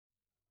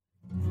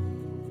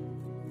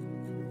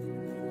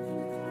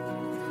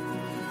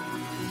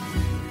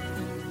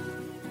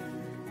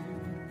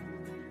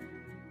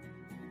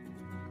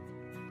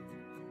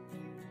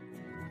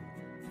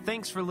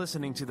Thanks for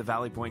listening to the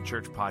Valley Point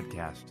Church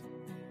podcast.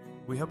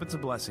 We hope it's a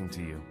blessing to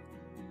you.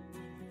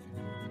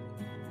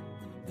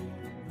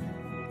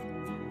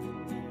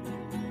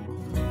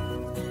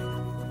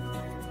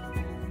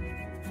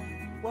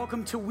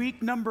 Welcome to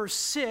week number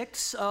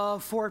 6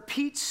 of For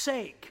Pete's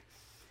Sake.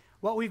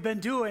 What we've been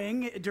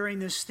doing during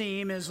this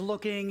theme is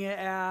looking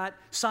at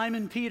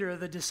Simon Peter,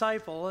 the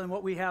disciple, and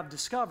what we have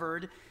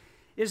discovered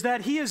is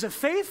that he is a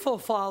faithful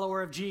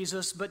follower of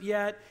Jesus, but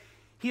yet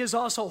he is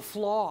also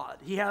flawed.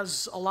 He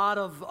has a lot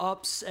of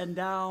ups and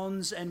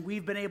downs, and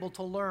we've been able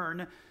to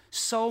learn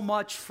so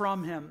much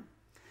from him.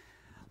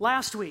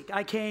 Last week,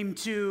 I came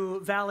to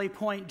Valley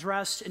Point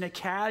dressed in a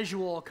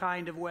casual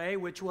kind of way,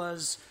 which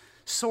was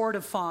sort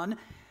of fun.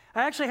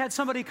 I actually had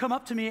somebody come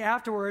up to me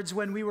afterwards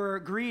when we were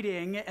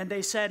greeting, and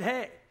they said,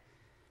 "Hey,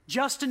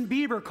 Justin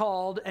Bieber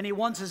called, and he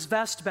wants his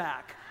vest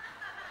back."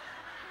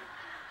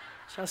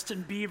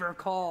 Justin Bieber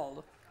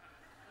called.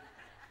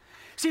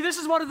 See, this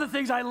is one of the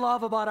things I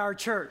love about our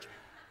church.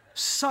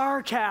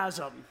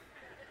 Sarcasm.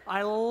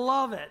 I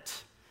love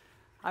it.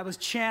 I was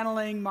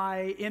channeling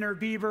my inner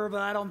Bieber,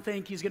 but I don't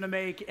think he's going to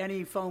make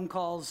any phone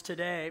calls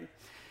today.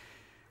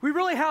 We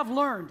really have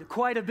learned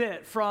quite a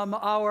bit from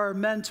our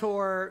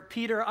mentor,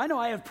 Peter. I know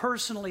I have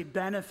personally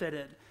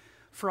benefited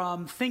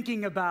from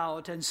thinking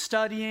about and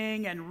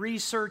studying and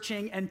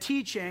researching and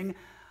teaching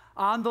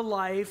on the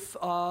life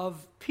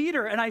of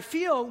Peter. And I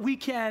feel we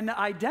can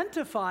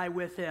identify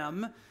with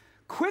him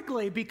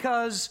quickly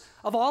because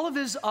of all of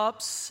his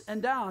ups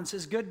and downs,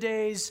 his good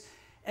days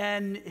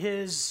and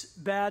his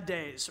bad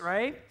days,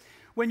 right?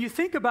 When you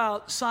think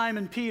about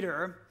Simon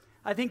Peter,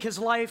 I think his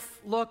life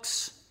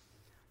looks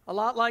a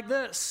lot like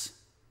this.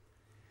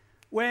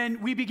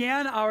 When we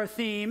began our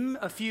theme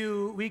a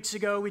few weeks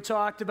ago, we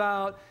talked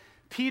about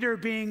Peter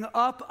being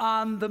up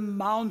on the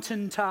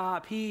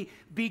mountaintop. He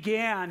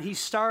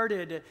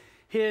started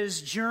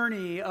his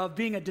journey of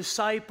being a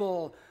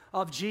disciple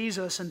of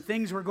Jesus, and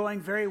things were going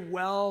very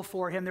well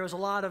for him. There was a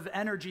lot of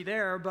energy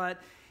there, but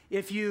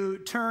if you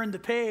turn the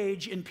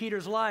page in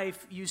Peter's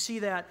life, you see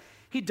that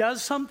he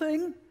does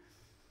something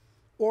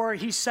or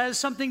he says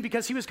something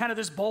because he was kind of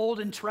this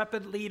bold,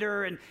 intrepid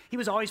leader, and he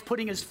was always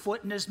putting his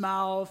foot in his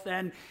mouth,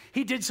 and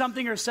he did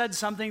something or said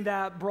something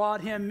that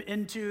brought him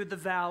into the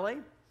valley.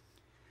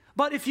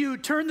 But if you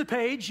turn the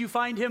page, you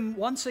find him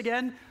once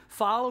again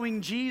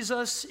following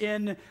Jesus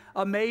in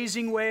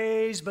amazing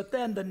ways. But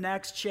then the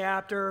next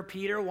chapter,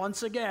 Peter,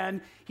 once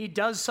again, he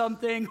does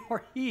something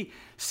or he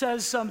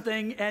says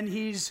something, and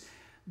he's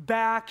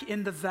back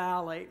in the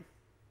valley.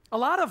 A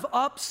lot of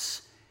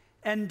ups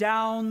and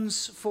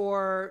downs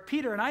for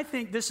Peter, and I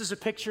think this is a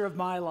picture of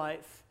my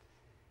life.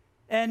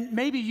 And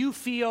maybe you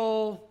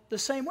feel the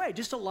same way,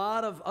 just a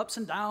lot of ups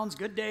and downs,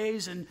 good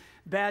days and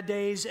bad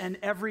days, and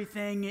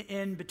everything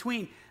in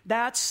between.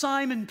 That's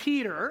Simon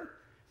Peter,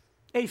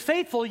 a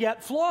faithful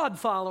yet flawed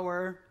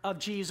follower of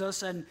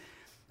Jesus, and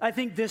I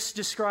think this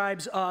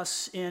describes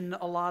us in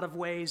a lot of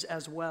ways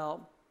as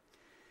well.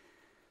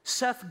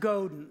 Seth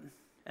Godin,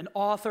 an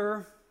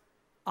author,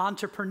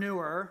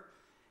 entrepreneur,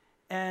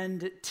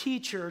 and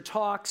teacher,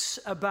 talks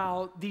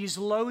about these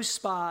low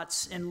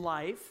spots in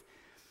life,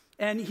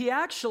 and he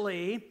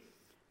actually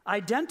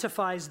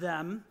identifies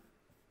them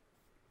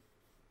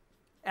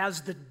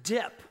as the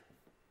dip.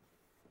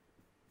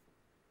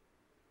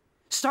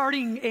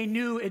 Starting a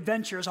new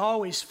adventure is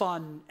always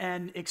fun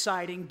and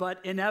exciting, but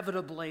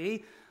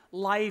inevitably,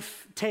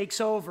 life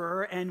takes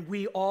over and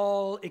we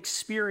all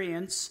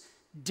experience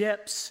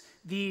dips,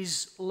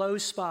 these low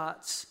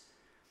spots.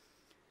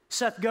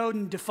 Seth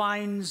Godin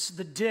defines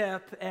the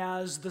dip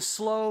as the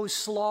slow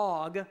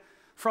slog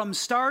from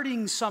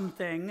starting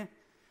something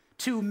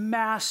to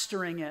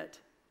mastering it.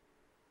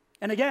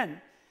 And again,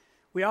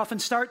 we often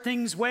start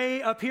things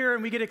way up here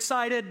and we get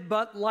excited,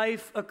 but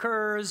life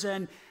occurs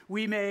and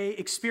we may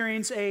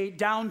experience a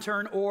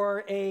downturn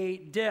or a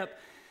dip.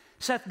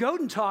 Seth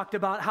Godin talked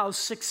about how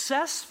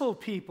successful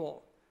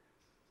people,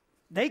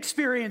 they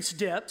experience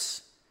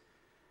dips,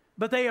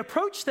 but they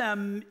approach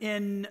them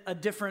in a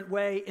different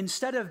way.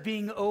 Instead of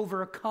being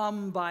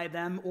overcome by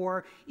them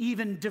or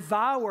even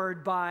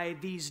devoured by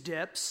these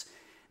dips,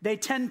 they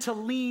tend to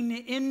lean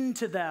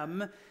into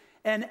them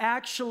and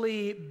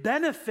actually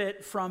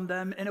benefit from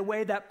them in a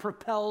way that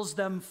propels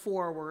them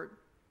forward.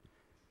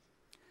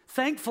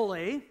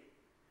 Thankfully,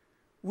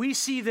 we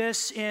see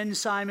this in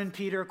Simon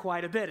Peter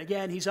quite a bit.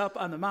 Again, he's up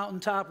on the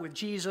mountaintop with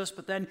Jesus,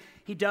 but then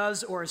he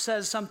does or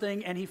says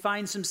something and he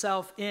finds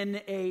himself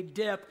in a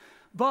dip.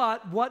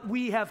 But what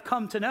we have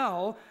come to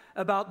know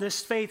about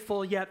this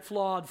faithful yet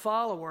flawed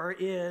follower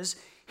is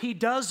he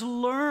does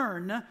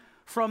learn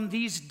from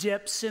these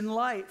dips in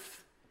life.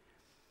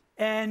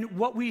 And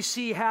what we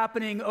see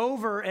happening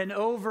over and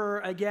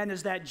over again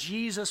is that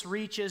Jesus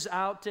reaches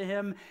out to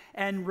him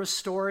and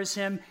restores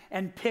him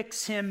and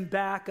picks him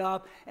back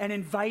up and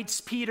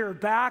invites Peter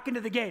back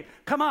into the game.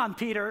 Come on,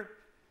 Peter.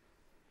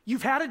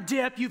 You've had a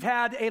dip, you've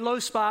had a low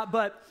spot,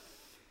 but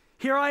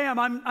here I am.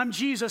 I'm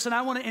Jesus, and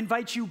I want to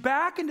invite you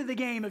back into the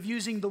game of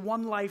using the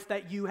one life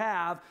that you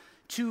have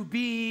to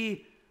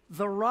be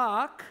the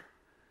rock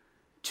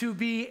to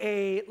be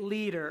a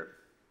leader.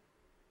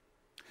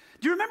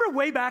 Do you remember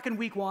way back in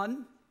week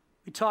 1?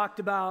 We talked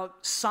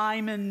about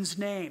Simon's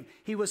name.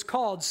 He was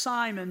called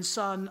Simon,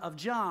 son of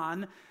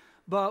John,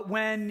 but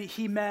when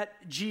he met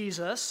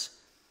Jesus,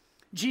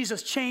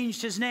 Jesus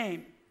changed his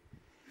name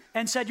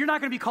and said, "You're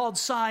not going to be called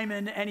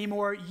Simon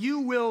anymore. You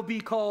will be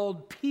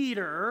called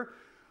Peter,"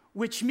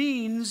 which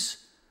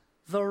means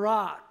the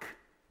rock.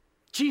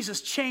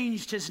 Jesus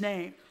changed his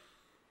name.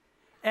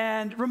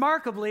 And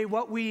remarkably,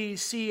 what we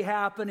see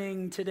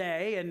happening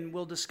today, and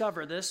we'll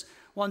discover this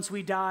once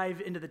we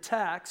dive into the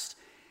text,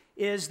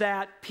 is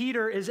that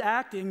Peter is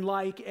acting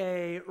like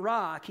a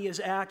rock. He is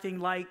acting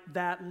like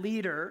that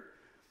leader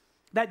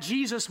that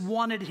Jesus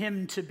wanted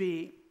him to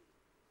be.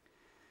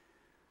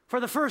 For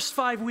the first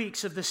 5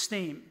 weeks of this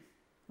theme,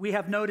 we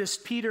have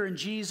noticed Peter and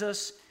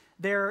Jesus,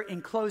 they're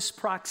in close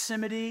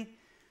proximity.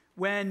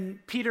 When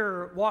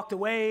Peter walked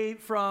away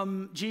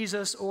from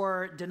Jesus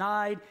or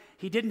denied,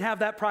 he didn't have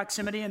that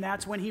proximity, and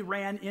that's when he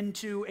ran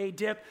into a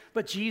dip,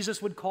 but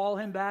Jesus would call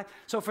him back.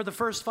 So for the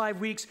first 5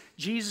 weeks,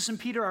 Jesus and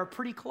Peter are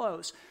pretty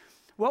close.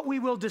 What we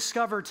will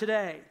discover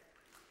today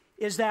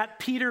is that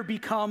Peter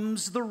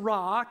becomes the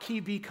rock. He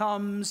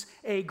becomes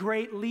a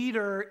great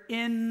leader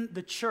in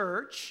the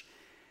church,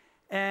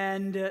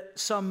 and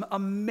some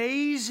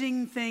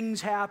amazing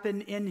things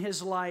happen in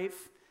his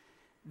life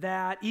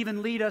that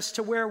even lead us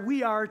to where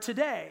we are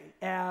today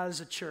as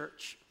a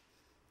church.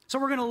 So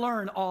we're going to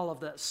learn all of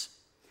this.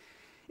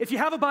 If you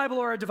have a Bible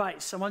or a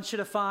device, I want you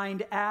to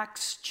find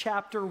Acts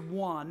chapter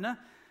 1.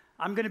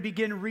 I'm going to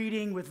begin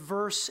reading with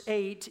verse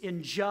 8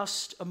 in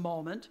just a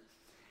moment.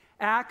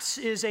 Acts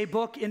is a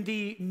book in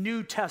the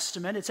New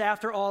Testament. It's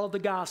after all of the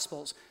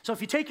Gospels. So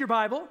if you take your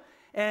Bible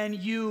and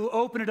you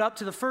open it up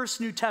to the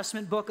first New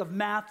Testament book of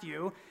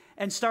Matthew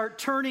and start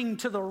turning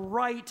to the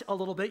right a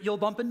little bit, you'll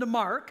bump into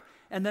Mark,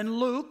 and then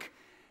Luke,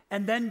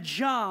 and then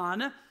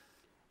John.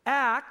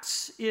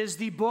 Acts is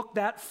the book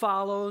that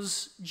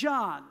follows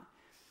John.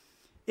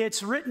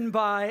 It's written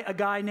by a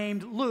guy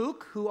named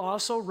Luke, who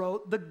also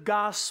wrote the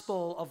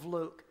Gospel of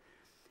Luke.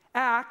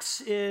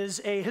 Acts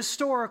is a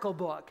historical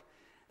book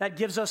that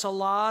gives us a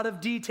lot of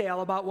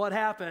detail about what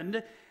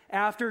happened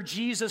after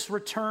Jesus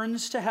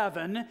returns to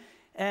heaven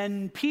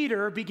and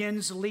Peter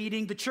begins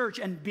leading the church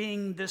and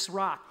being this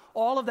rock.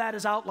 All of that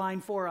is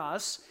outlined for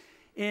us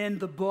in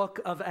the book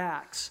of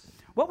Acts.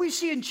 What we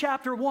see in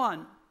chapter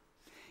 1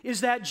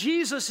 is that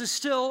Jesus is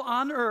still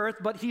on earth,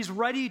 but he's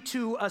ready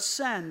to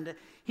ascend.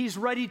 He's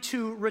ready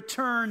to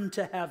return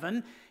to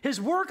heaven. His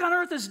work on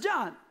earth is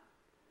done,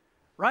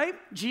 right?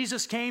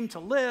 Jesus came to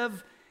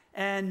live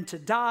and to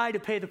die, to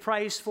pay the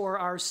price for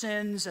our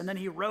sins, and then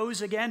he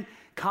rose again,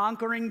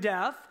 conquering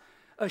death,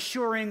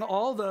 assuring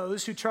all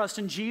those who trust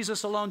in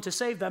Jesus alone to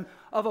save them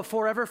of a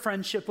forever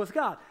friendship with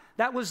God.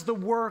 That was the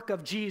work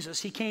of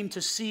Jesus. He came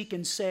to seek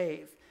and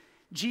save.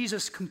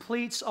 Jesus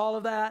completes all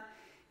of that.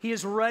 He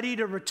is ready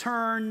to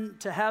return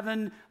to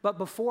heaven, but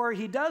before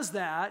he does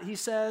that, he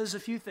says a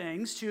few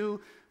things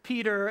to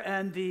Peter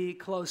and the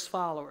close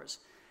followers.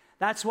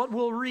 That's what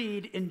we'll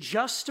read in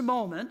just a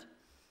moment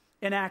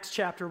in Acts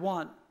chapter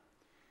 1.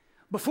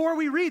 Before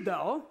we read,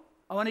 though,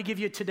 I want to give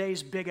you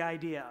today's big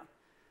idea.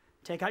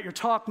 Take out your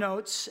talk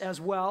notes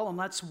as well, and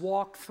let's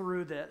walk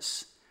through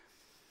this.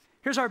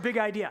 Here's our big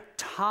idea: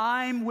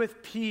 time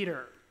with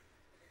Peter.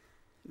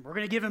 We're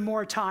going to give him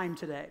more time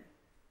today.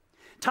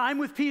 Time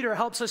with Peter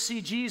helps us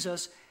see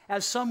Jesus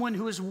as someone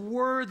who is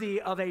worthy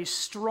of a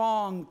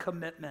strong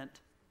commitment.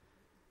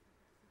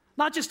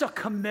 Not just a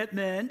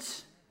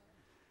commitment,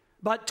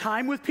 but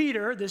time with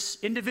Peter, this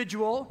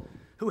individual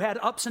who had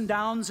ups and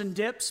downs and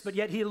dips, but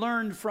yet he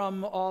learned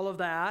from all of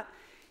that.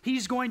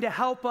 He's going to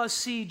help us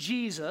see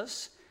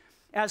Jesus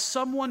as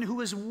someone who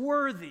is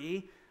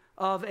worthy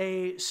of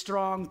a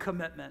strong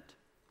commitment.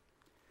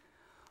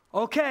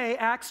 Okay,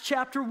 Acts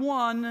chapter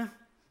 1,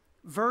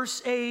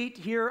 verse 8,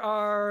 here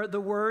are the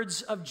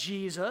words of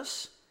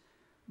Jesus.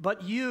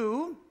 "But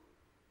you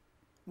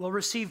will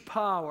receive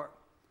power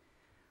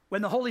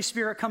when the Holy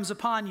Spirit comes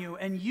upon you,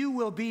 and you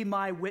will be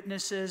my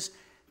witnesses,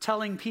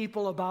 telling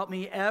people about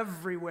me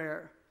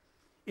everywhere,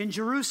 in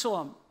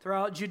Jerusalem,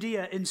 throughout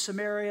Judea, in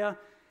Samaria,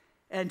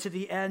 and to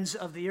the ends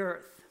of the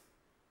earth."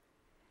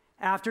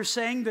 After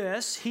saying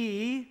this,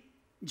 he,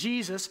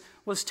 Jesus,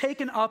 was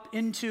taken up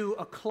into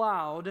a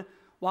cloud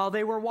while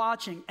they were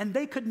watching, and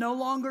they could no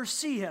longer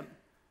see him.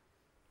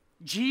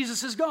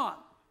 Jesus is gone.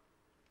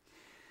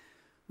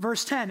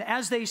 Verse 10,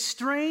 as they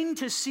strained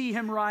to see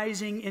him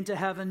rising into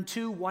heaven,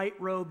 2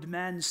 white-robed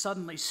men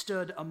suddenly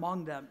stood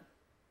among them.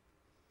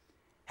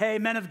 "Hey,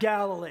 men of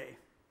Galilee,"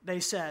 they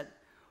said,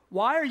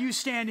 "why are you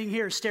standing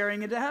here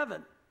staring into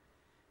heaven?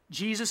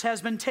 Jesus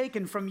has been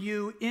taken from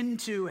you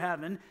into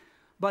heaven,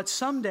 but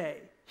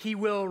someday he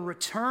will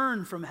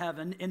return from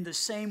heaven in the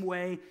same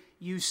way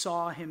you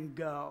saw him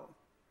go."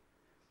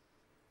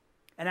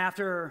 And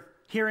after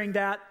hearing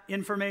that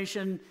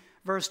information,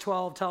 verse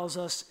 12 tells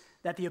us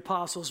that the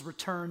apostles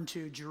returned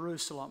to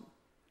Jerusalem.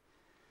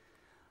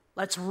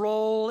 Let's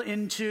roll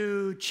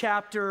into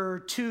chapter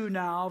 2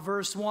 now.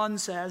 Verse 1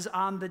 says,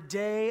 "On the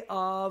day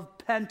of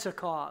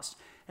Pentecost."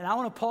 And I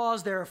want to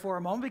pause there for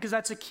a moment because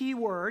that's a key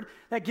word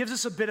that gives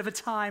us a bit of a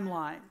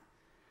timeline.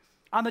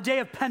 On the day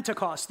of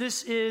Pentecost,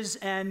 this is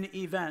an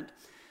event.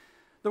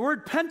 The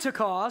word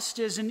Pentecost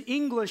is an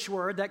English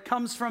word that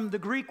comes from the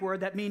Greek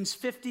word that means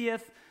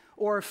 50th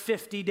or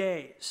 50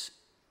 days.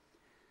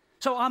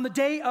 So on the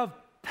day of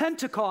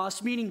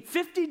Pentecost, meaning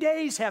 50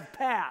 days have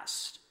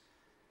passed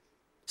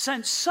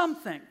since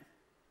something.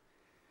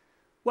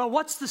 Well,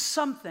 what's the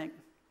something?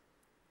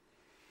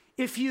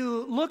 If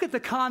you look at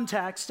the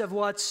context of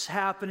what's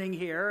happening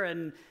here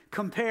and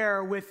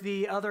compare with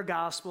the other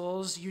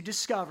Gospels, you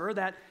discover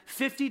that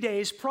 50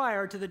 days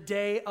prior to the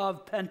day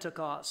of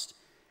Pentecost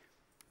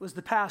was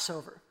the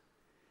Passover.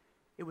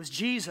 It was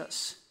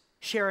Jesus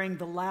sharing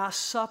the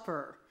Last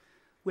Supper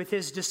with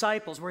his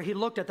disciples, where he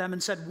looked at them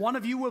and said, "One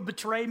of you will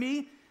betray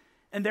me."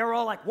 And they were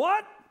all like,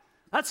 "What?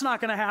 That's not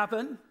going to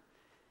happen."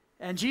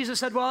 And Jesus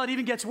said, "Well, it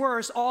even gets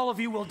worse. All of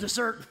you will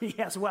desert me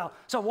as well.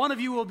 So one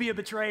of you will be a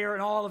betrayer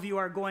and all of you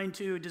are going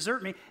to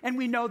desert me." And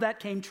we know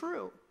that came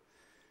true.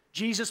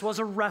 Jesus was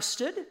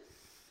arrested.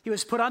 He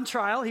was put on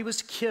trial. He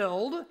was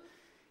killed.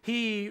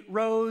 He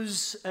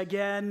rose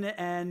again,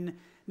 and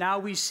now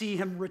we see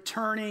him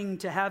returning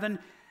to heaven.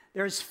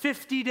 There's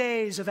 50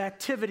 days of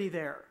activity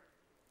there.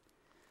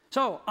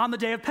 So on the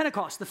day of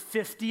Pentecost, the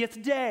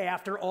 50th day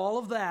after all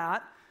of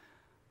that,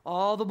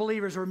 all the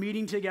believers were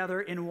meeting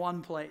together in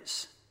one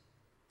place.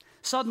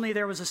 Suddenly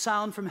there was a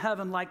sound from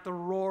heaven like the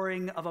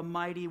roaring of a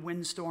mighty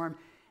windstorm,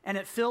 and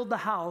it filled the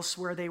house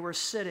where they were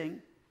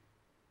sitting.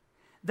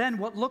 Then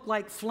what looked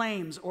like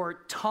flames or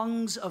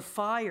tongues of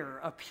fire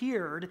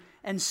appeared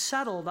and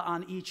settled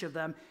on each of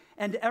them,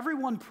 and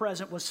everyone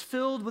present was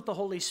filled with the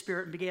Holy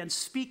Spirit and began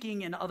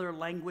speaking in other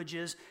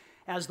languages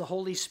as the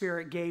Holy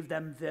Spirit gave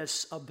them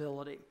this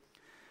ability.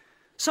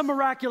 Some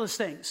miraculous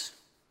things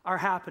are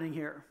happening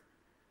here.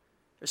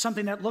 There's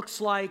something that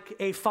looks like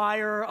a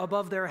fire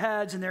above their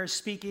heads, and they're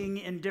speaking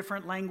in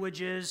different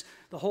languages.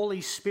 The Holy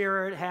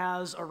Spirit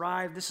has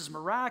arrived. This is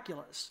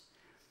miraculous.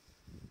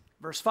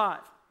 Verse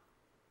 5.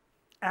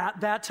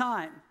 At that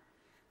time,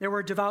 there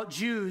were devout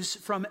Jews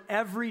from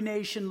every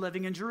nation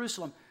living in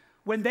Jerusalem.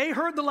 When they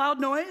heard the loud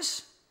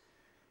noise,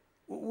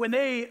 when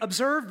they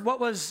observed what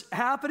was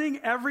happening,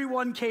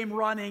 everyone came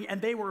running,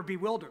 and they were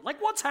bewildered.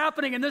 Like, what's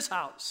happening in this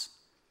house?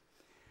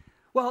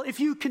 Well, if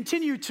you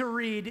continue to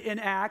read in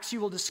Acts, you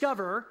will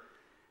discover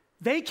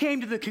they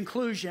came to the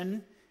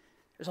conclusion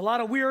there's a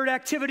lot of weird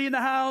activity in the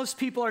house.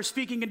 People are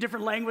speaking in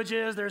different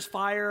languages. There's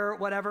fire,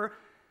 whatever.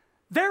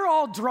 They're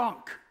all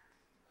drunk.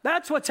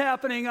 That's what's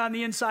happening on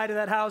the inside of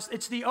that house.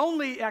 It's the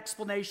only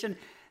explanation.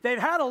 They've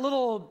had a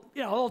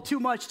little too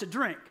much to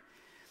drink.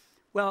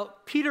 Well,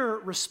 Peter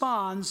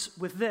responds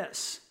with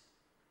this.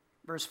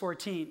 Verse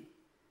 14.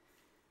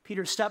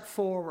 Peter stepped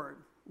forward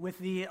with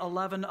the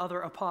 11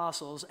 other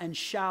apostles and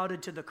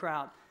shouted to the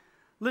crowd,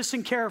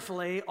 "Listen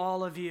carefully,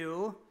 all of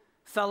you,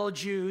 fellow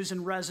Jews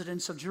and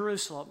residents of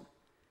Jerusalem.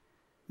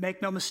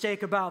 Make no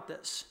mistake about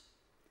this.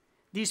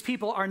 These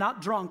people are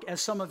not drunk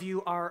as some of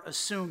you are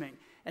assuming."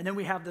 And then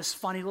we have this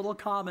funny little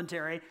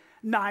commentary.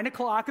 9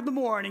 o'clock in the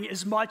morning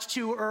is much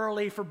too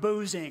early for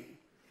boozing.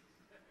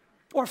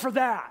 Or for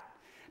that.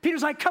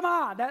 Peter's like, come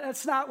on,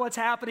 that's not what's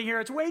happening here.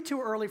 It's way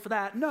too early for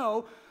that.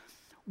 No.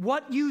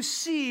 What you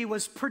see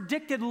was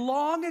predicted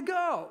long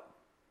ago.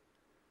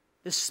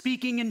 The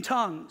speaking in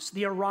tongues,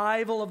 the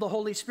arrival of the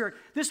Holy Spirit.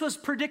 This was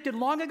predicted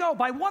long ago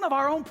by one of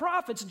our own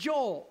prophets,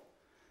 Joel.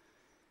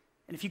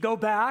 And if you go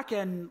back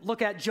and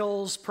look at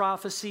Joel's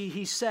prophecy,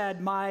 he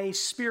said, "My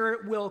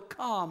Spirit will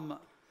come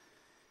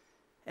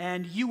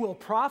and you will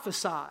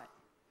prophesy."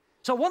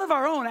 So one of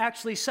our own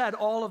actually said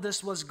all of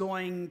this was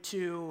going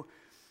to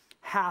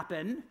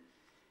happen.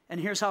 And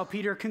here's how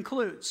Peter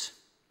concludes.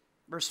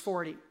 Verse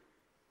 40.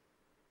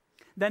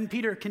 Then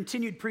Peter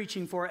continued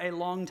preaching for a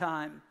long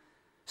time,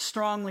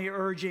 strongly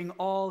urging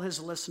all his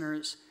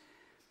listeners,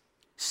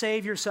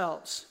 "Save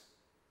yourselves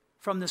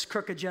from this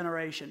crooked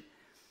generation."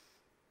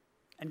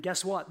 And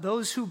guess what?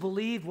 Those who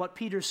believed what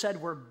Peter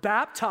said were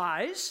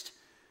baptized.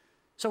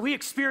 So we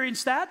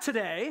experienced that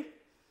today,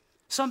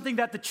 something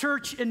that the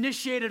church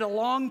initiated a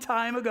long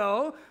time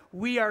ago.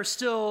 We are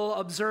still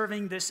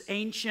observing this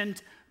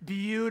ancient,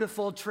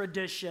 beautiful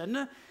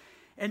tradition.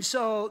 And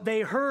so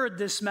they heard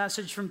this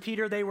message from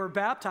Peter. They were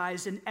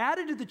baptized, and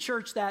added to the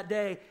church that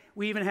day,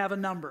 we even have a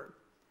number,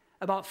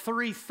 about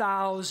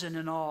 3,000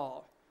 in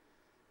all.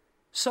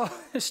 So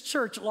this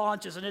church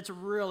launches, and it's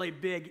really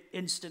big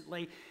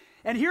instantly.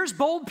 And here's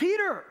bold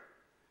Peter,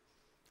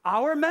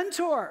 our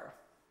mentor,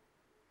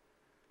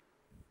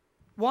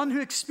 one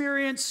who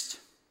experienced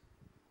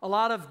a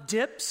lot of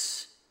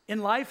dips in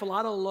life, a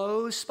lot of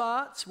low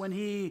spots when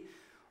he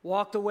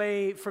walked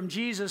away from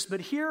Jesus.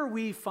 But here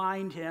we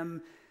find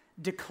him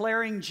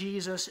declaring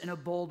Jesus in a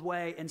bold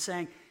way and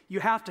saying, you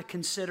have to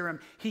consider him.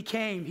 He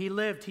came, he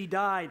lived, he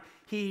died,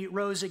 he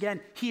rose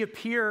again. He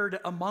appeared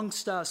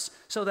amongst us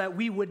so that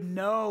we would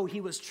know he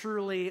was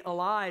truly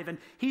alive. And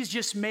he's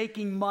just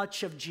making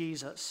much of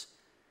Jesus,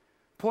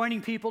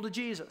 pointing people to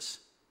Jesus.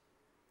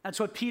 That's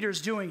what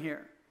Peter's doing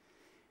here.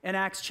 in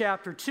Acts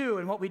chapter 2,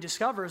 and what we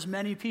discover is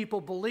many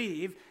people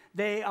believe,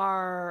 they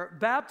are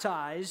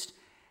baptized,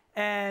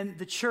 and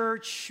the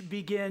church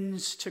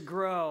begins to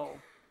grow.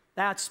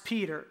 That's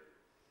Peter.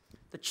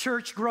 The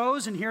church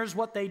grows, and here's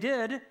what they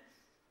did.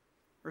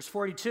 Verse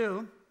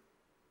 42,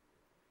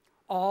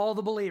 all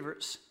the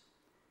believers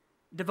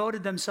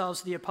devoted themselves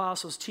to the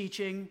apostles'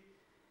 teaching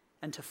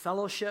and to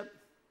fellowship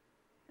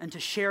and to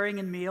sharing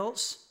in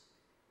meals,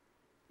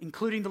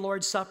 including the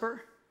Lord's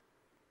Supper,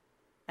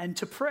 and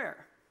to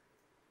prayer.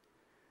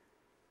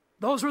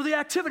 Those were the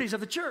activities of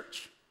the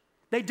church.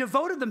 They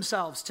devoted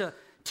themselves to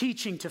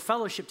teaching, to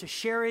fellowship, to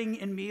sharing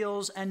in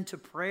meals, and to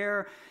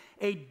prayer.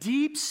 A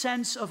deep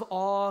sense of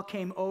awe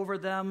came over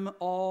them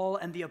all,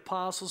 and the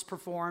apostles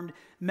performed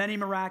many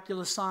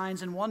miraculous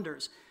signs and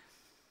wonders.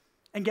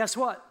 And guess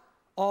what?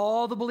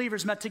 All the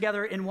believers met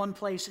together in one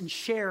place and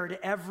shared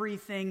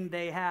everything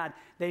they had.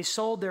 They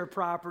sold their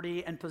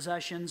property and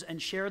possessions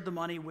and shared the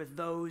money with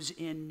those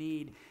in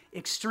need.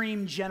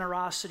 Extreme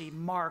generosity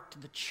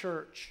marked the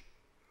church.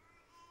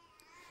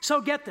 So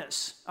get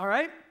this, all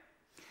right?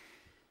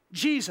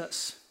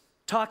 Jesus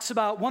talks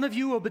about, one of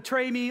you will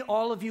betray me,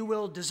 all of you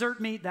will desert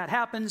me. That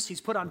happens.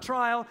 He's put on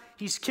trial.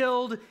 He's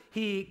killed.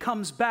 He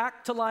comes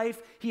back to life.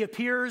 He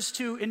appears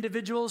to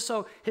individuals.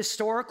 So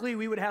historically,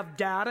 we would have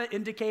data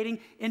indicating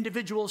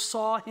individuals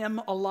saw him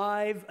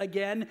alive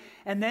again.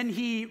 And then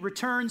he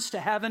returns to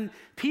heaven.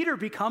 Peter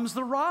becomes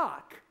the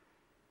rock.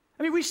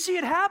 I mean, we see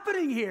it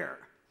happening here.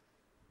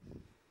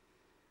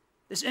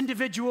 This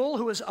individual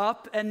who is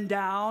up and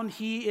down,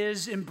 he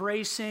is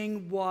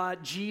embracing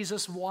what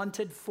Jesus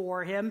wanted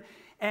for him,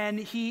 and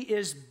he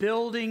is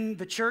building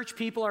the church.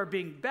 People are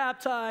being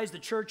baptized. The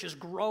church is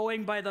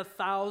growing by the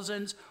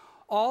thousands.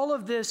 All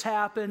of this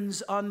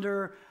happens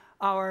under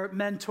our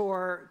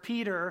mentor,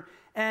 Peter,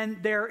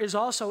 and there is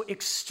also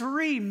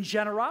extreme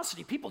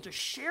generosity. People just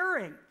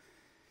sharing,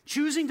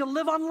 choosing to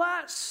live on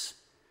less.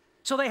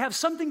 So they have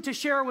something to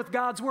share with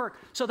God's work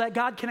so that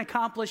God can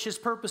accomplish his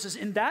purposes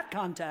in that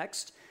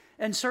context.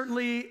 And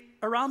certainly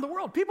around the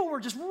world, people were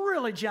just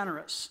really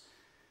generous.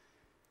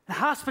 And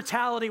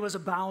hospitality was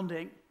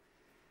abounding.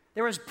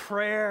 There was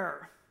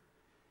prayer.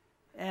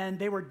 And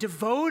they were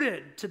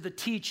devoted to the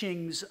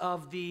teachings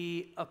of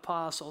the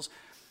apostles.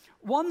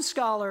 One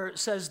scholar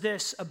says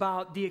this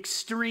about the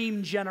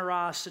extreme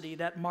generosity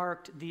that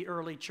marked the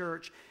early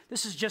church.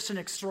 This is just an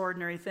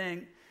extraordinary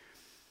thing.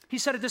 He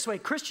said it this way: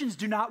 Christians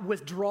do not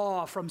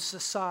withdraw from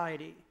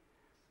society.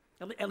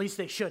 At least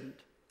they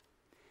shouldn't.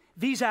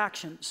 These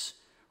actions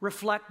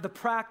reflect the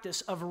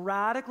practice of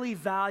radically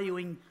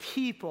valuing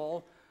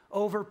people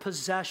over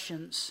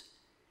possessions,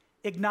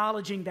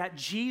 acknowledging that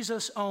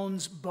Jesus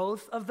owns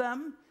both of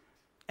them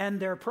and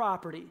their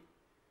property.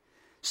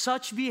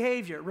 Such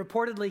behavior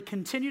reportedly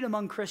continued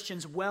among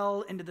Christians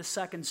well into the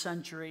 2nd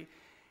century,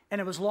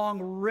 and it was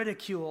long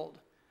ridiculed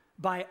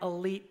by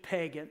elite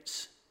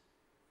pagans.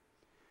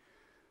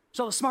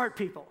 So the smart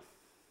people,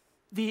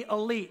 the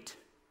elite,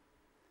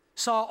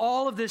 saw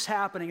all of this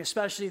happening,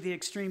 especially the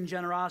extreme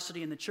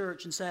generosity in the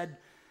church, and said,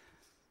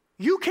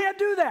 you can't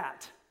do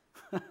that.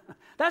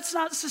 That's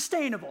not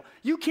sustainable.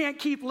 You can't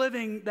keep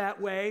living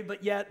that way,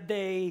 but yet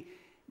they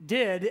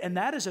did, and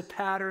that is a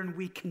pattern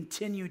we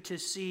continue to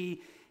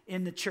see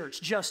in the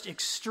church, just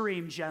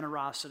extreme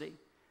generosity.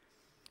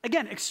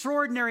 Again,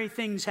 extraordinary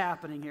things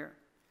happening here.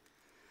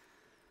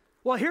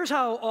 Well, here's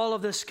how all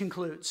of this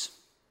concludes.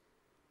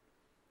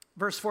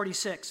 Verse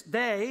 46,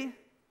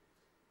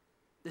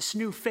 this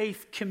new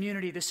faith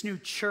community, this new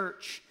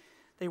church,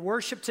 they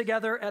worshiped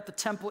together at the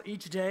temple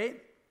each day,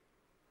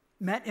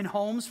 met in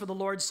homes for the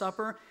Lord's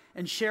Supper,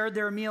 and shared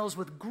their meals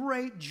with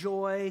great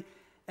joy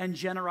and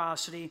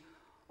generosity,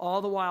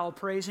 all the while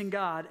praising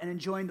God and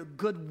enjoying the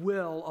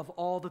goodwill of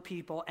all the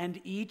people.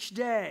 And each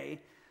day,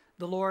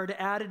 the Lord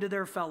added to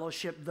their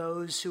fellowship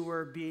those who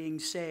were being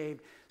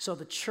saved. So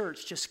the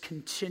church just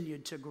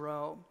continued to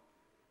grow.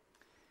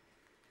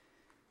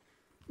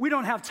 We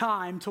don't have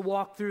time to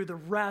walk through the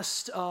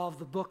rest of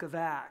the book of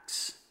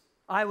Acts.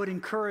 I would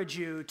encourage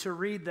you to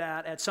read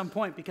that at some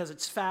point because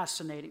it's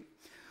fascinating.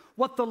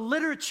 What the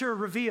literature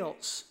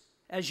reveals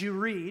as you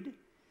read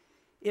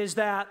is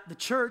that the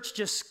church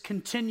just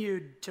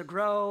continued to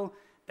grow.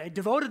 They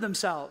devoted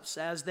themselves,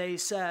 as they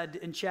said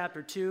in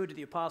chapter 2, to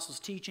the apostles'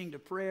 teaching, to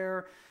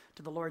prayer,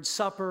 to the Lord's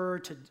Supper,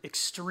 to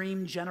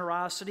extreme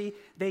generosity.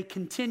 They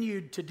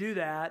continued to do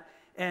that,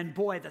 and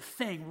boy, the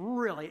thing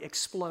really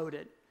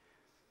exploded.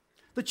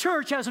 The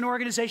church as an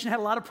organization had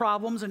a lot of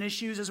problems and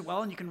issues as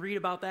well, and you can read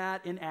about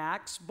that in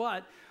Acts.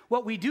 But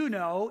what we do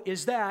know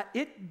is that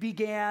it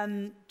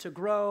began to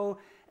grow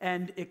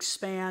and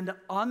expand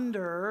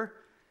under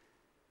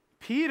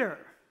Peter,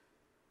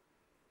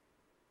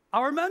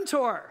 our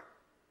mentor,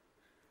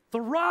 the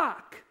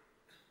rock.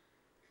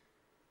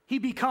 He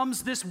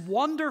becomes this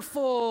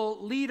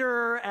wonderful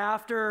leader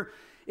after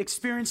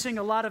experiencing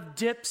a lot of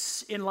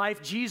dips in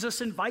life.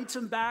 Jesus invites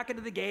him back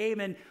into the game,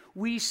 and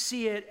we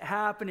see it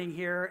happening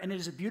here, and it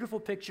is a beautiful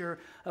picture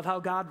of how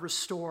God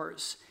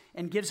restores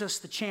and gives us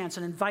the chance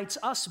and invites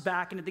us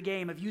back into the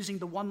game of using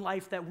the one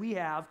life that we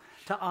have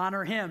to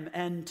honor him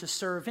and to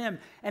serve him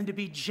and to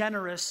be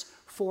generous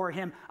for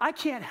him. I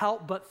can't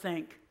help but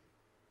think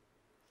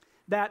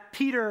that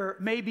Peter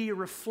may be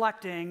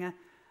reflecting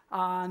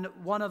on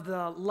one of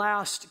the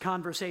last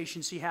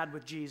conversations he had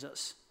with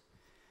Jesus.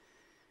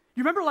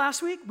 You remember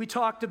last week we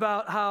talked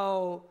about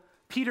how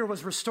Peter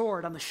was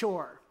restored on the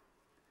shore.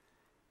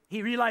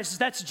 He realizes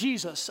that's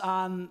Jesus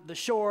on the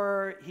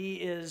shore. He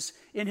is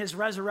in his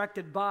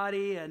resurrected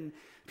body, and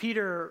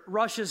Peter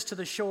rushes to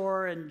the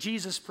shore, and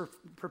Jesus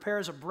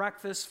prepares a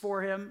breakfast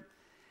for him.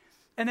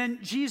 And then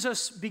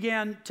Jesus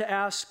began to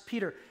ask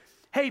Peter,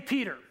 "Hey,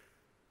 Peter,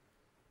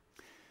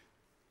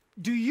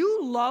 do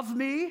you love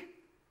me?"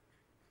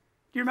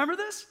 Do you remember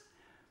this?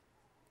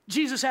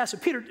 Jesus asked him,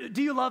 "Peter,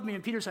 do you love me?"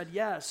 And Peter said,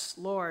 "Yes,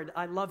 Lord,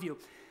 I love you."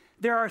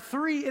 There are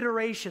 3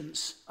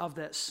 iterations of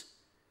this.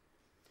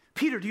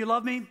 "Peter, do you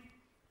love me?"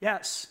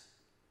 "Yes,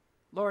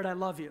 Lord, I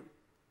love you."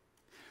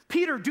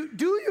 "Peter,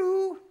 do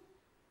you?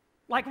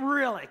 Like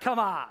really, come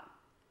on.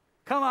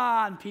 Come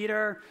on,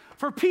 Peter.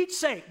 For Pete's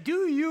sake,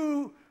 do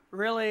you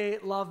really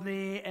love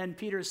me?" And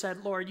Peter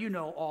said, "Lord, you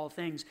know all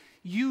things.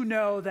 You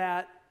know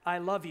that I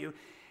love you."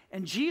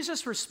 And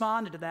Jesus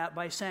responded to that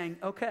by saying,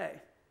 "Okay,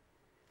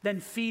 then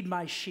feed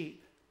my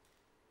sheep.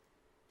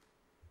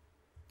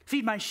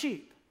 Feed my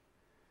sheep.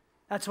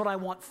 That's what I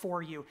want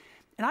for you."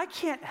 And I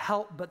can't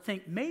help but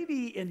think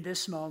maybe in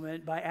this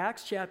moment, by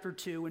Acts chapter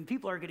 2, when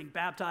people are getting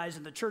baptized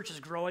and the church is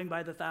growing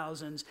by the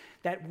thousands,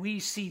 that we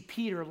see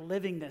Peter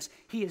living this.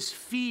 He is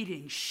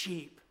feeding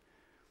sheep.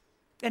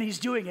 And he's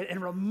doing it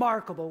in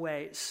remarkable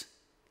ways.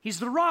 He's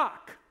the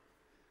rock.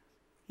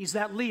 He's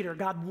that leader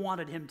God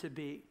wanted him to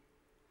be.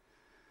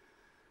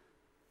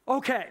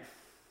 Okay,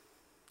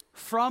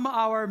 from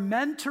our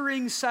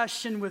mentoring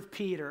session with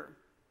Peter,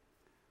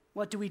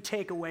 what do we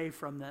take away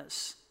from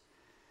this?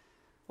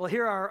 Well,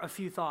 here are a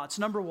few thoughts.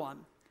 Number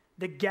 1,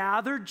 the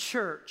gathered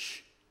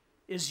church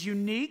is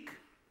unique,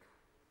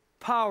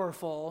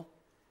 powerful,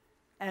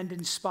 and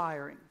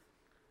inspiring.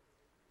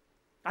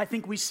 I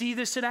think we see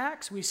this in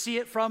Acts. We see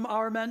it from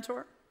our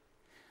mentor.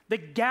 The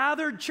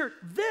gathered church,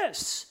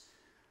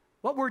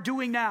 what we're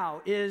doing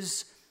now,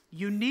 is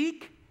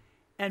unique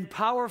and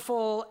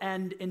powerful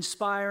and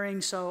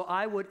inspiring. So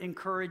I would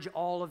encourage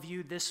all of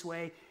you this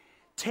way,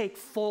 take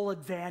full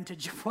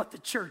advantage of what the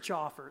church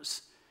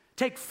offers.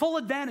 Take full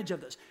advantage of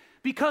this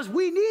because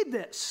we need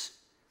this.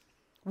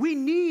 We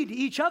need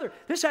each other.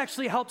 This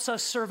actually helps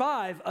us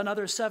survive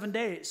another 7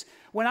 days.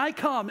 When I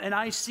come and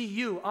I see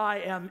you, I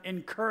am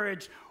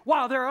encouraged.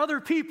 Wow, there are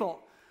other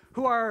people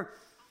who are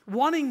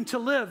wanting to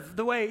live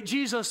the way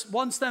Jesus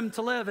wants them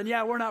to live. And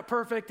yeah, we're not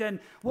perfect, and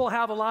we'll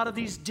have a lot of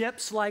these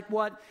dips like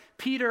what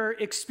Peter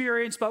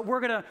experienced, but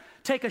we're going to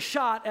take a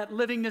shot at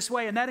living this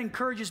way, and that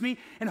encourages me.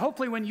 And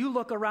hopefully when you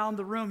look around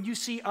the room, you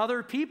see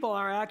other people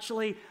are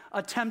actually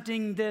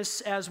attempting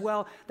this as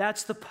well.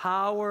 That's the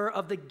power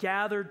of the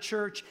gathered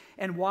church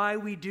and why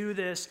we do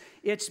this.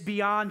 It's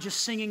beyond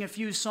just singing a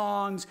few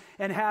songs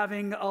and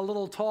having a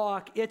little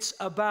talk. It's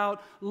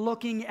about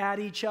looking at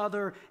each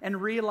other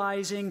and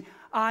realizing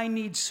I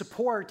need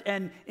support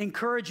and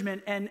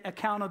encouragement and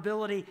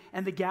accountability.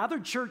 And the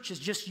gathered church is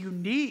just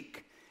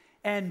unique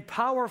and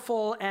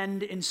powerful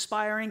and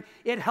inspiring.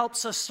 It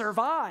helps us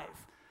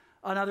survive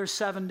another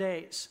 7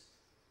 days.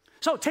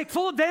 So take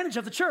full advantage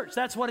of the church.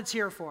 That's what it's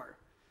here for.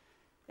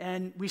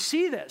 And we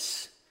see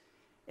this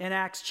in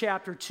Acts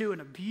chapter 2 in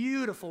a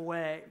beautiful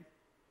way.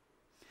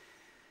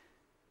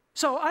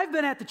 So I've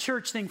been at the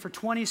church thing for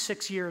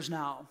 26 years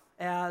now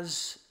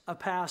as a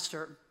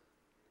pastor.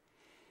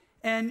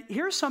 And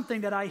here's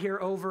something that I hear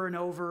over and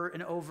over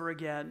and over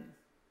again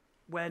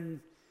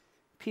when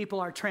people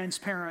are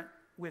transparent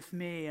with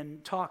me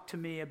and talk to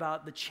me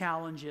about the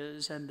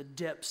challenges and the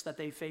dips that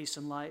they face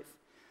in life.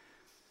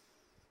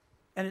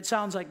 And it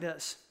sounds like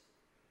this.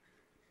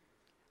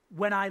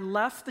 When I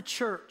left the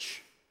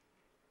church,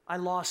 I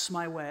lost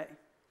my way.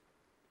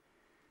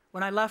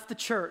 When I left the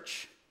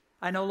church,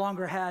 I no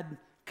longer had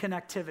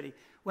connectivity.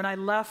 When I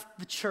left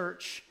the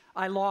church,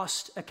 I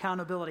lost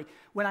accountability.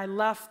 When I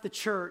left the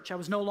church, I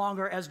was no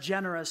longer as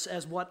generous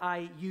as what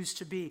I used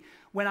to be.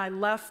 When I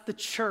left the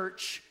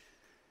church,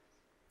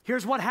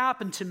 here's what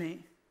happened to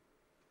me.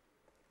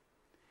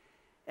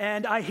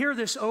 And I hear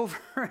this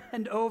over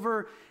and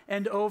over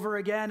and over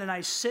again, and I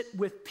sit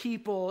with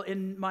people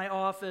in my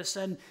office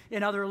and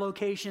in other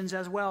locations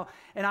as well,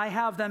 and I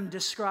have them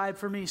describe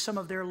for me some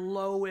of their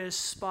lowest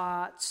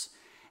spots.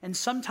 And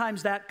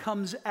sometimes that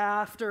comes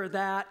after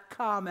that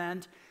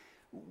comment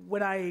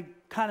when I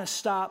kind of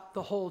stop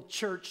the whole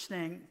church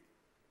thing.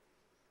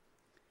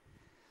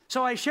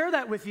 So I share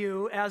that with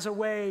you as a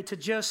way to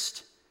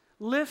just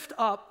lift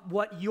up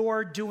what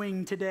you're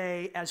doing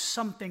today as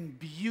something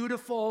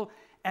beautiful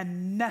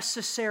and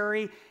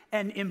necessary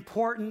and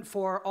important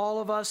for all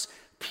of us.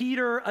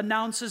 Peter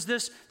announces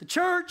this. The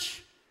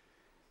church,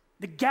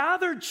 the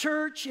gathered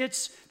church,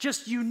 it's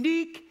just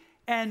unique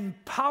and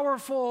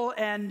powerful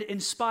and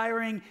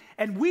inspiring,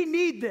 and we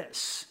need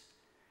this.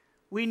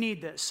 We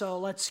need this, so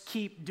let's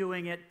keep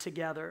doing it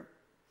together.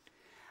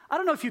 I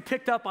don't know if you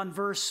picked up on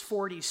verse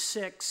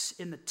 46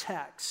 in the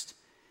text.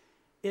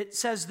 It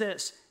says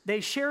this: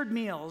 they shared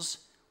meals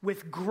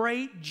with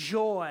great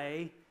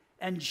joy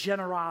and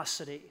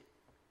generosity.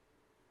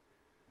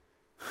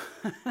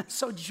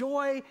 So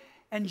joy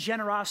and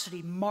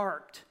generosity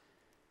marked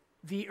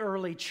the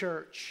early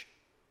church.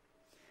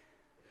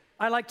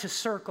 I like to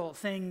circle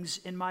things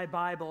in my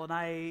Bible, and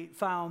I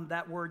found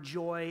that word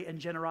joy and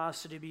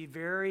generosity to be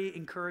very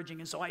encouraging.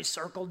 And so I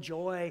circled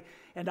joy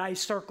and I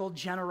circled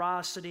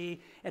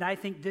generosity, and I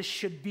think this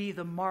should be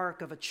the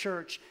mark of a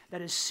church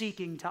that is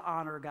seeking to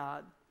honor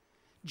God.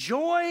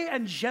 Joy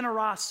and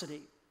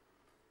generosity.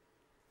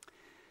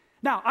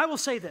 Now, I will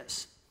say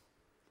this.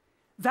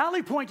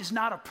 Valley Point is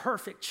not a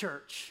perfect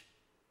church.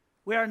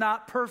 We are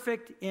not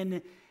perfect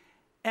in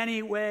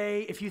any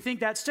way. If you think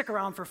that, stick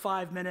around for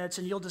 5 minutes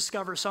and you'll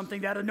discover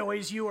something that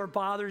annoys you or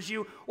bothers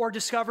you, or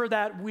discover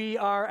that we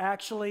are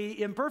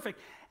actually imperfect.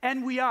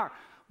 And we are.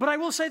 But I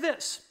will say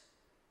this.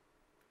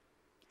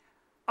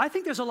 I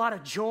think there's a lot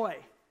of joy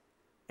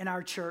in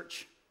our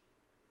church.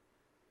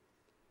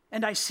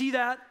 And I see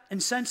that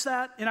and sense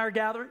that in our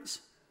gatherings.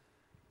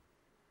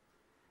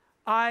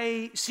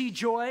 I see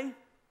joy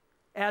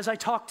as I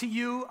talk to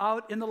you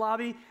out in the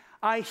lobby.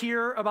 I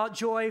hear about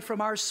joy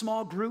from our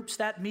small groups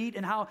that meet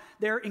and how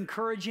they're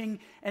encouraging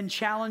and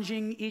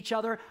challenging each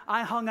other.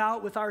 I hung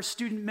out with our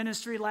student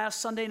ministry last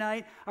Sunday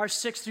night, our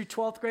 6th through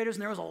 12th graders,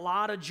 and there was a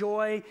lot of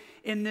joy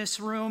in this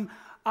room.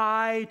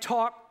 I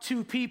talked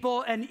to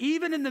people, and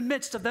even in the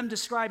midst of them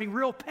describing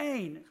real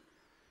pain,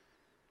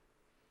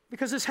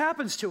 because this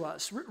happens to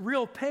us,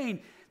 real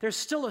pain, there's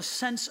still a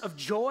sense of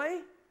joy,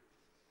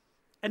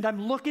 and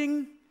I'm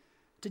looking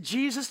to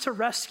Jesus to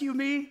rescue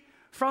me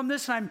from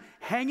this, and I'm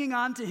hanging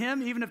on to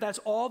him, even if that's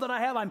all that I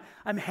have.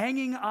 I'm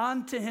hanging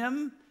on to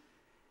him.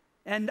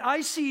 And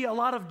I see a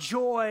lot of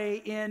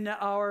joy in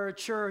our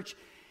church.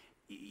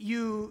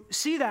 You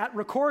see that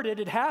recorded.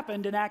 It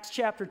happened in Acts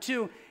chapter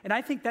 2, and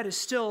I think that is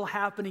still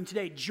happening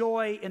today.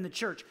 Joy in the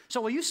church. So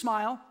will you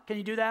smile? Can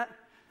you do that?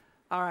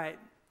 All right,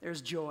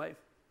 there's joy.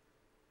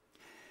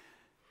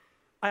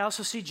 I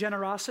also see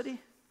generosity.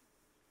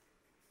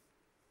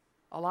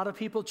 A lot of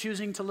people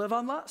choosing to live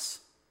on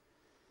less,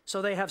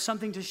 so they have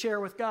something to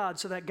share with God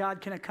so that God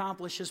can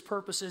accomplish his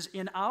purposes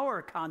in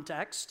our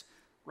context,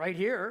 right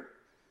here,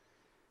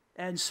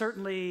 and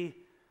certainly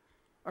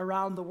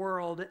around the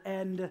world.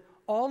 And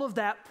all of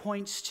that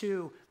points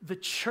to the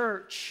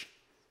church.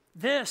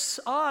 This,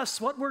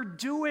 us, what we're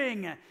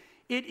doing.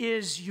 It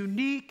is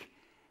unique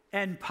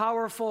and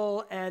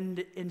powerful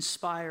and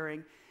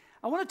inspiring.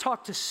 I want to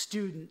talk to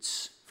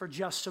students for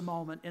just a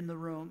moment in the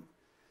room.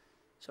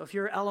 So if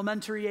you're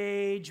elementary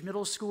age,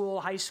 middle school,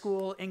 high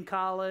school, in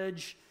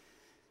college,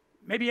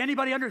 maybe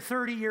anybody under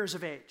 30 years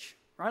of age,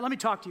 all right, let me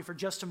talk to you for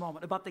just a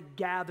moment about the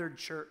gathered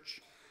church.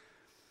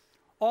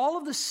 All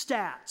of the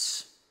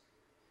stats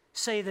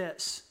say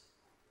this: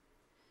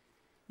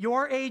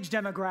 your age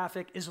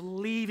demographic is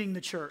leaving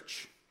the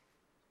church.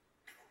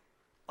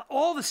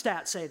 All the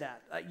stats say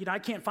that. I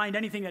can't find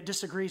anything that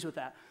disagrees with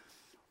that.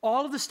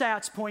 All of the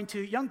stats point to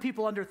young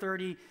people under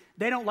 30,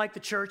 they don't like the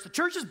church. The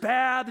church is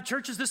bad. The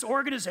church is this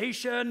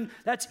organization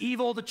that's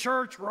evil. The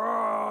church,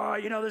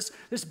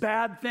 this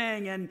bad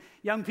thing. And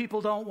young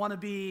people don't want to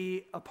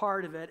be a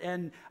part of it.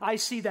 And I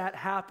see that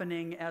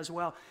happening as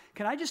well.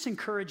 Can I just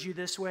encourage you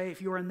this way,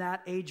 if you're in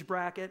that age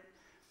bracket?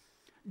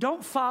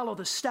 Don't follow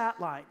the stat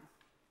line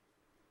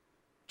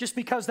just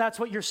because that's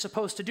what you're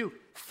supposed to do.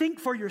 Think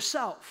for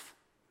yourself.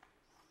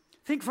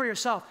 Think for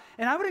yourself.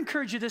 And I would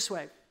encourage you this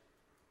way.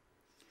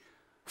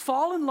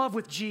 Fall in love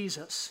with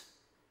Jesus.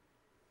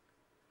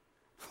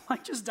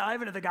 Like, just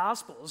dive into the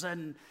Gospels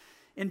and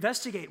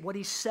investigate what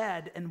he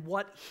said and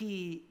what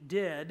he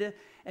did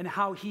and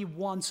how he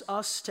wants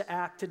us to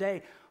act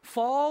today.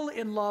 Fall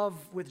in love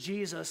with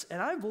Jesus,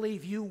 and I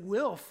believe you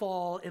will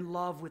fall in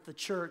love with the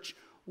church,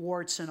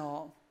 warts and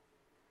all.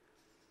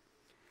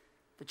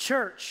 The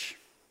church,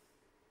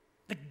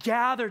 the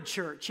gathered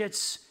church,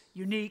 it's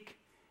unique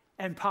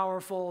and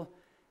powerful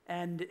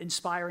and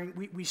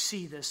inspiring. We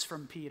see this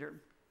from Peter.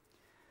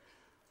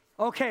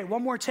 Okay,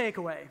 one more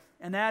takeaway,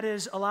 and that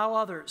is allow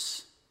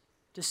others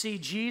to see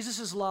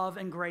Jesus' love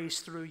and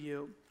grace through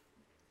you.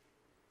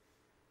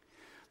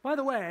 By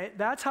the way,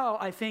 that's how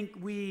I think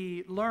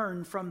we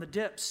learn from the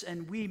dips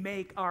and we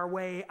make our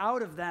way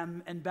out of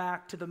them and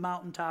back to the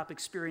mountaintop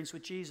experience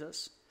with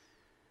Jesus.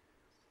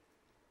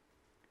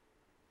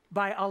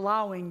 By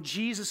allowing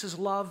Jesus'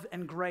 love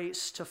and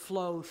grace to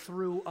flow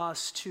through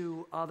us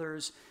to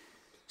others.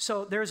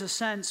 So there's a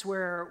sense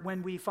where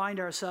when we find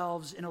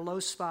ourselves in a low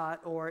spot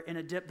or in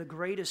a dip, the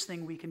greatest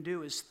thing we can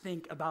do is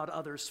think about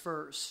others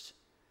first.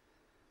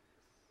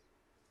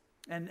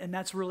 And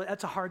that's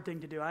a hard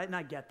thing to do, and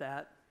I get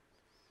that.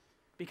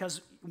 Because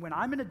when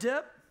I'm in a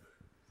dip,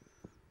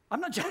 I'm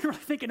not generally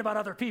thinking about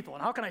other people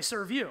and how can I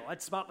serve you?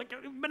 It's about,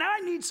 but I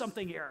need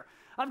something here.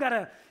 I've got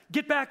to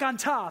get back on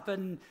top,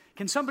 and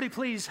can somebody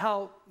please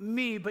help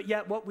me? But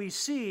yet what we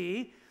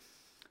see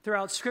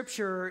throughout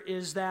Scripture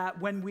is that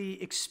when we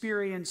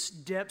experience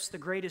dips, the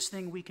greatest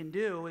thing we can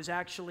do is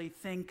actually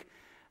think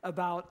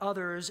about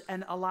others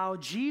and allow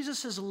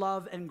Jesus'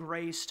 love and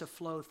grace to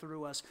flow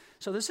through us.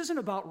 So this isn't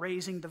about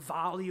raising the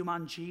volume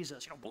on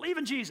Jesus. Believe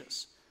in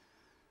Jesus.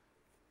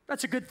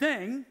 That's a good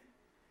thing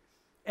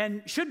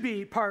and should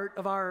be part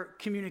of our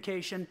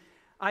communication.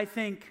 I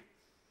think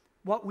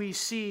what we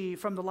see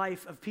from the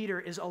life of Peter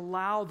is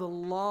allow the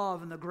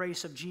love and the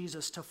grace of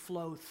Jesus to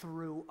flow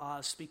through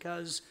us,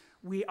 because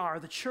we are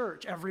the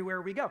church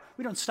everywhere we go.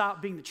 We don't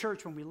stop being the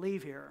church when we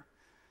leave here.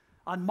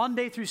 On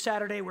Monday through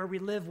Saturday, where we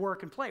live,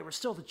 work, and play, we're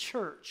still the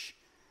church.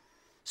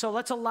 So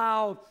let's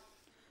allow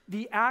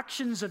the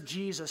actions of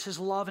Jesus, his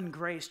love and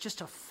grace, just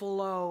to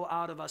flow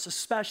out of us,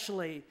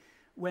 especially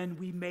when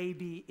we may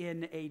be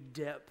in a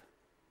dip.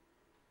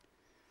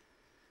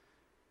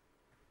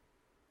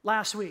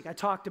 Last week, I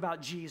talked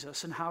about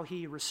Jesus and how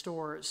he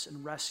restores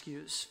and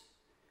rescues.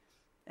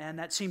 And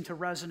that seemed to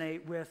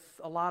resonate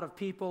with a lot of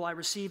people. I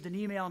received an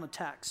email and a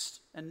text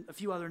and a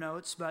few other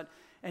notes, but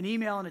an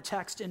email and a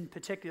text in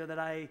particular that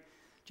I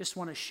just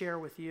want to share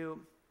with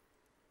you.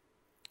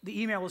 The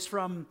email was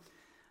from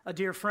a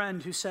dear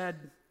friend who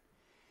said,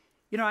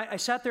 I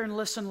sat there and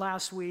listened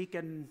last week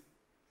and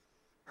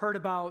heard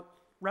about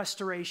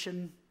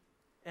restoration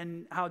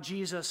and how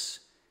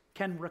Jesus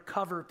can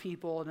recover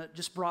people, and it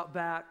just brought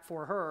back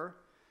for her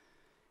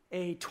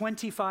a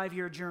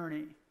 25-year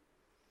journey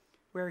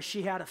where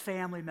she had a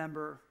family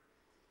member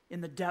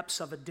in the depths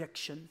of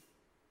addiction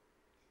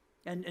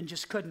and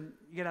just couldn't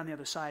get on the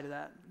other side of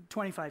that.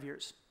 25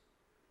 years.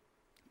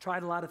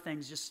 Tried a lot of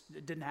things, just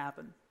it didn't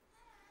happen.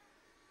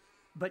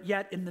 But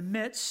yet in the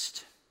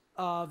midst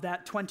of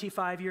that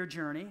 25-year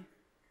journey,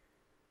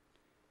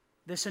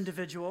 this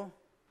individual,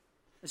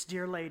 this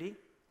dear lady,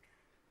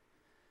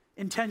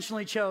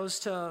 intentionally chose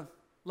to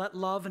let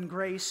love and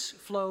grace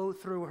flow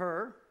through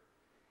her.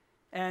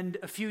 And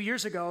a few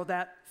years ago,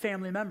 that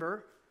family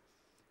member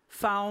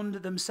found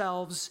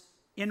themselves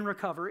in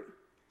recovery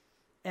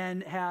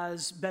and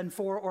has been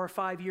 4 or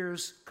 5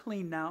 years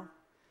clean now.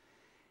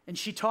 And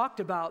she talked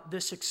about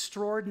this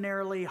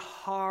extraordinarily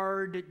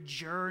hard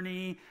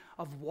journey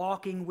of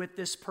walking with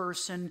this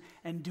person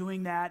and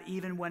doing that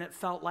even when it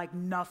felt like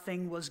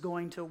nothing was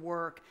going to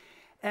work.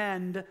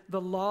 And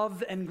the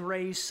love and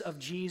grace of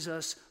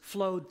Jesus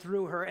flowed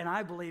through her, and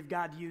I believe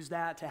God used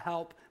that to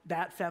help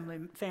that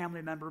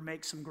family member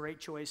make some great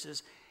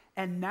choices.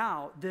 And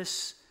now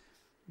this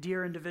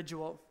dear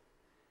individual,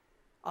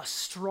 a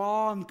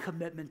strong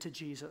commitment to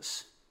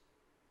Jesus.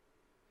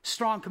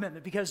 Strong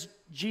commitment, because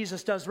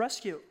Jesus does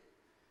rescue.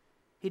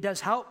 He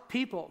does help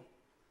people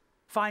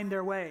find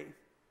their way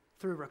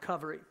through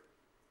recovery.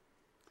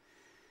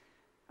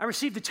 I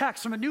received a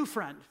text from a new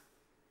friend,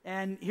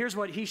 and here's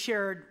what he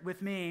shared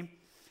with me.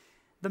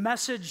 The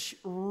message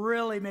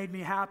really made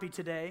me happy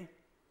today.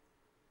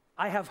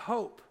 I have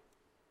hope.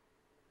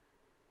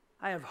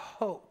 I have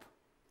hope.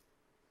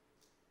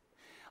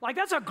 Like,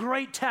 that's a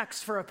great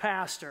text for a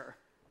pastor.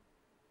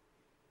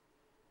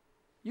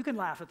 You can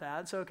laugh at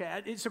that. It's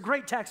okay. It's a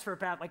great text for a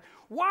pastor. Like,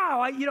 wow,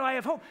 I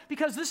have hope.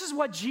 Because this is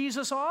what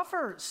Jesus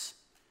offers.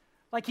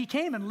 Like, he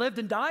came and lived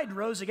and died and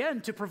rose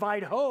again to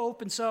provide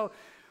hope. And so,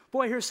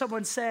 boy, here's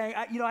someone saying,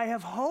 I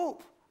have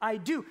hope. I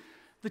do.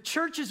 The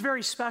church is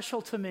very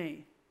special to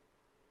me.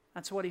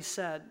 That's what he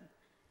said.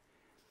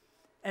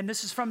 And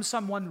this is from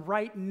someone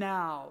right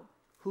now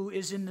who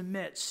is in the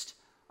midst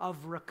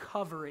of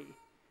recovery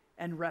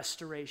and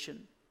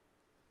restoration.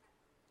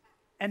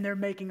 And they're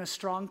making a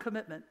strong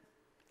commitment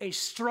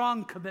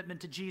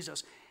to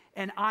Jesus.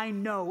 And I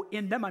know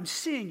in them, I'm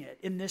seeing it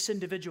in this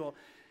individual,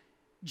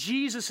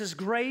 Jesus'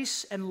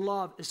 grace and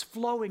love is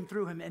flowing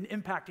through him and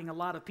impacting a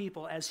lot of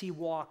people as he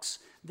walks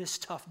this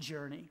tough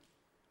journey.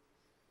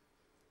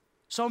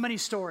 So many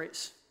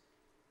stories,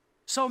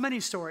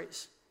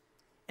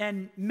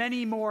 and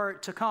many more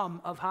to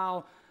come of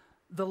how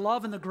the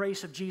love and the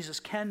grace of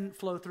Jesus can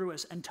flow through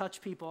us and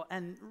touch people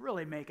and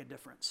really make a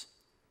difference.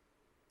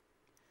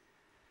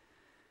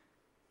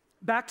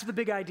 Back to the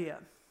big idea.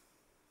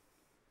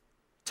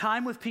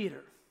 Time with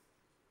Peter.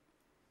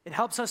 It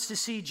helps us to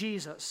see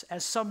Jesus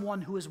as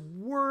someone who is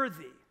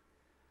worthy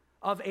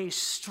of a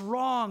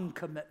strong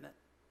commitment.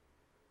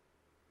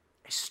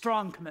 A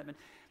strong commitment.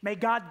 May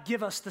God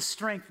give us the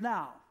strength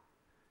now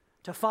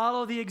to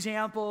follow the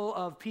example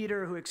of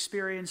Peter, who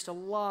experienced a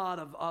lot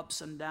of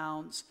ups and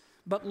downs,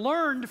 but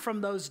learned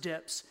from those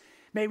dips.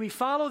 May we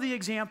follow the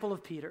example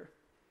of Peter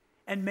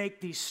and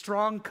make these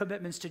strong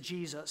commitments to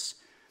Jesus,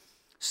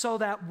 so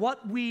that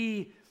what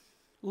we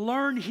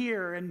learn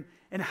here and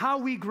how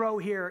we grow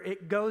here,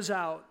 it goes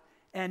out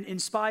and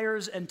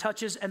inspires and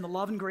touches, and the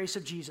love and grace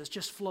of Jesus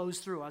just flows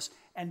through us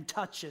and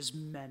touches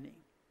many.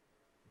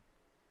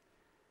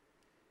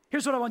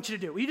 Here's what I want you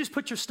to do. Will you just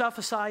put your stuff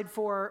aside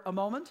for a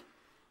moment?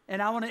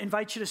 And I want to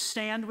invite you to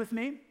stand with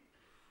me.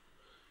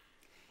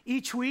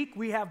 Each week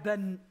we have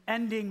been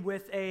ending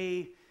with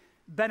a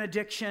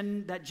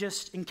benediction that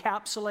just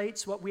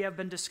encapsulates what we have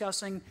been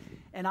discussing,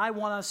 and I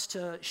want us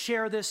to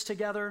share this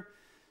together.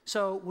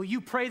 So will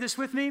you pray this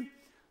with me?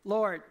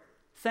 Lord,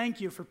 thank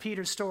you for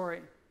Peter's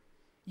story.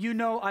 You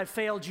know I've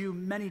failed you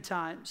many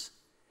times.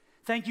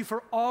 Thank you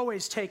for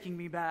always taking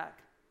me back.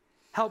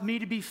 Help me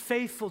to be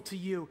faithful to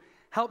you.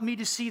 Help me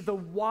to see the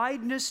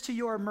wideness to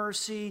your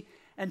mercy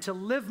and to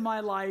live my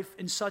life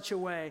in such a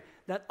way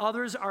that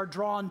others are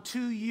drawn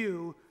to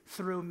you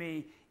through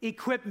me.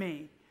 Equip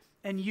me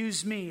and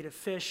use me to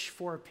fish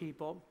for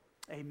people.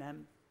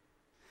 Amen.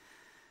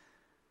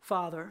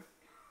 Father,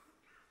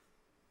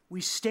 we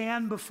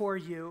stand before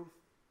you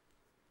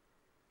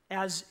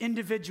as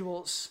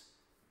individuals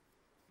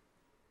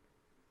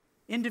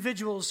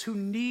who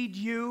need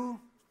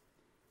you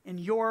in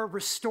your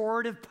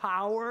restorative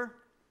power,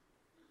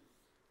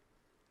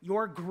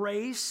 your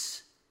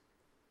grace,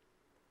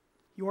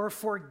 your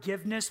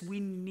forgiveness. We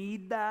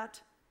need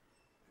that.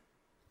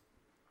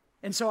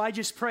 And so I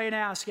just pray and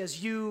ask,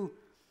 as you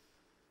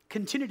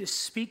continue to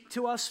speak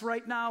to us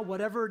right now,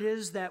 whatever it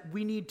is that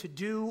we need to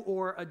do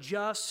or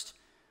adjust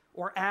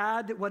or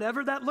add,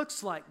 whatever that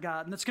looks like,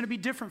 God, and it's going to be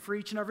different for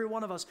each and every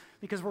one of us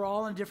because we're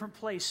all in a different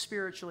place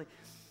spiritually.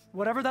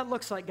 Whatever that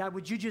looks like, God,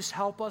 would you just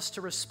help us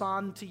to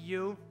respond to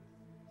you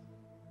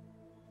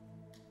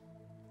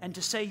and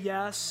to say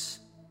yes?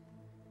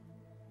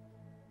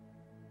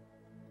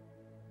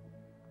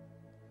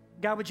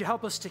 God, would you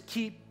help us to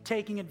keep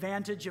taking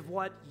advantage of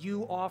what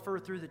you offer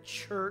through the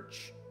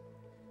church?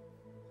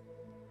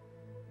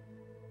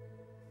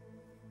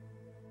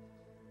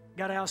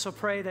 God, I also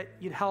pray that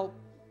you'd help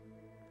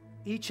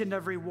each and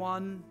every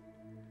one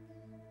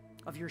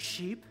of your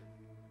sheep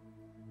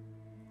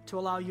to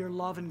allow your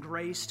love and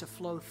grace to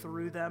flow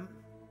through them,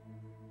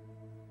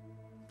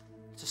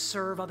 to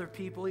serve other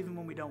people even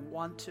when we don't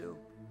want to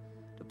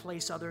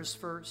place others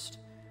first.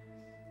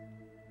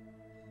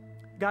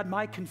 God,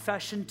 my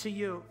confession to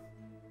you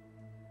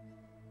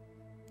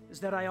is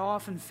that I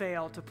often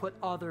fail to put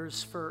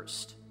others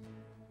first.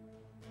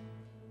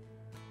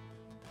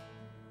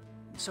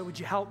 So would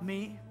you help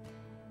me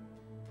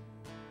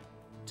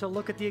to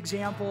look at the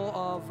example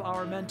of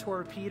our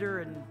mentor Peter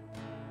and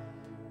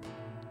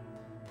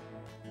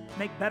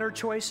make better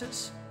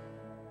choices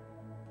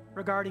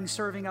regarding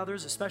serving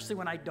others, especially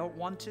when I don't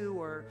want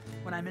to or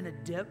when I'm in a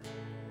dip.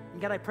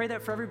 And God, I pray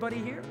that for everybody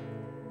here.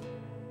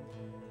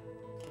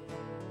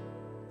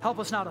 Help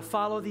us now to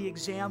follow the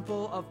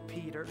example of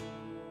Peter.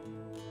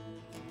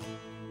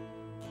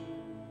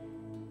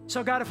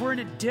 So God, if we're in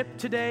a dip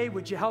today,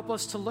 would you help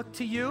us to look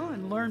to you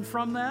and learn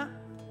from that?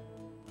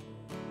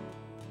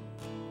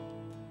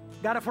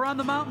 God, if we're on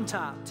the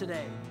mountaintop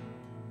today,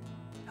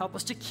 help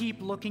us to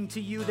keep looking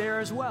to you there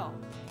as well,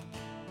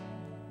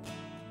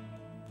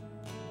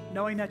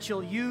 knowing that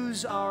you'll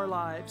use our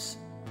lives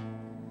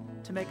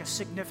to make a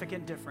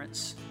significant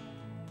difference.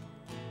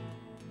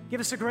 Give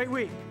us a great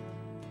week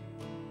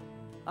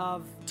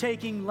of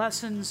taking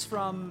lessons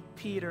from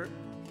Peter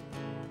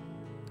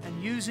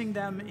and using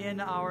them in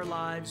our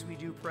lives. We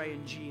do pray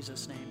in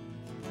Jesus' name.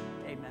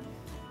 Amen.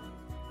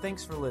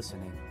 Thanks for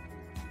listening.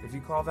 If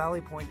you call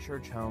Valley Point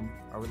Church home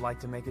or would like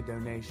to make a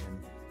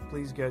donation,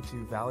 please go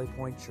to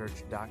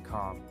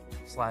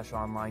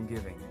valleypointchurch.com/online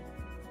giving.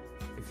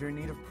 If you're in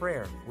need of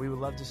prayer, we would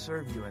love to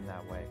serve you in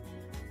that way.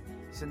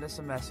 Send us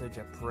a message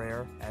at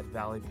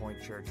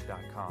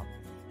prayer@valleypointchurch.com.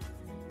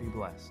 Be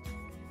blessed.